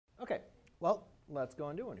Well, let's go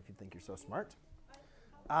and do one if you think you're so smart.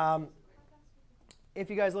 If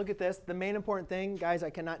you guys look at this, the main important thing, guys, I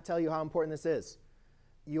cannot tell you how important this is.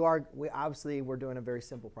 Obviously, we're doing a very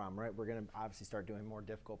simple problem, right? We're going to obviously start doing more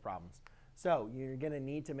difficult problems. So you're going to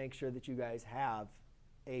need to make sure that you guys have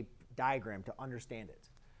a diagram to understand it.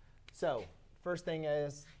 So first thing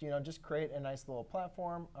is, just create a nice little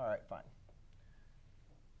platform. All right, fine.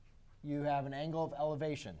 You have an angle of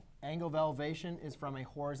elevation. Angle of elevation is from a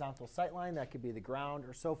horizontal sight line. That could be the ground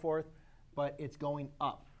or so forth, but it's going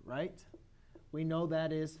up, right? We know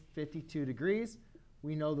that is 52 degrees.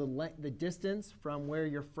 We know the distance from where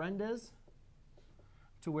your friend is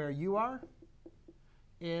to where you are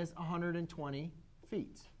is 120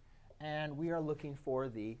 feet. And we are looking for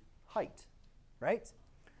the height, right?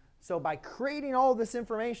 So by creating all this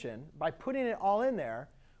information, by putting it all in there,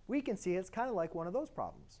 we can see it's kind of like one of those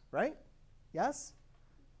problems, right? Yes?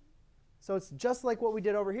 So it's just like what we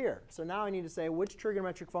did over here. So now I need to say, which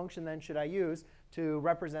trigonometric function then should I use to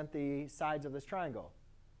represent the sides of this triangle?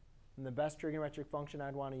 And the best trigonometric function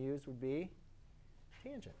I'd want to use would be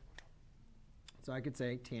tangent. So I could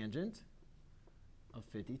say tangent of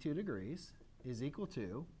 52 degrees is equal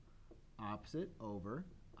to opposite over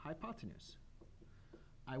hypotenuse.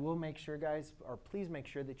 I will make sure, guys, or please make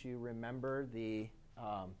sure that you remember the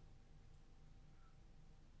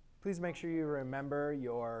please make sure you remember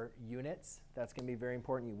your units. That's going to be very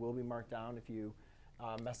important. You will be marked down if you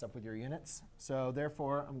mess up with your units. So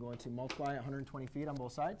therefore, I'm going to multiply 120 feet on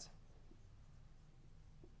both sides.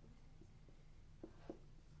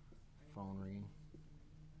 Phone ringing.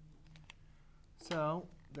 So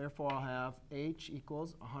therefore, I'll have h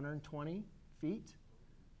equals 120 feet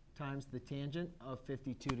times the tangent of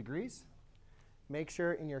 52 degrees. Make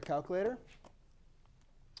sure in your calculator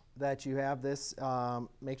that you have this,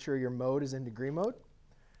 make sure your mode is in degree mode.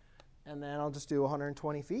 And then I'll just do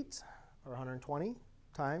 120 feet, or 120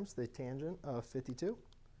 times the tangent of 52.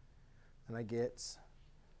 And I get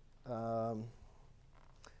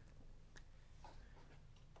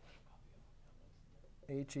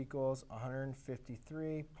h equals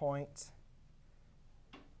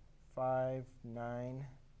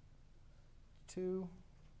 153.592,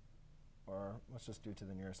 or let's just do to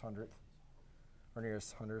the nearest hundredth. Or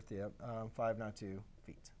nearest hundredth, yeah, 592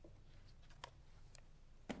 feet.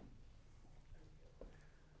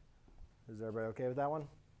 Is everybody OK with that one?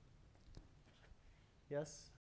 Yes?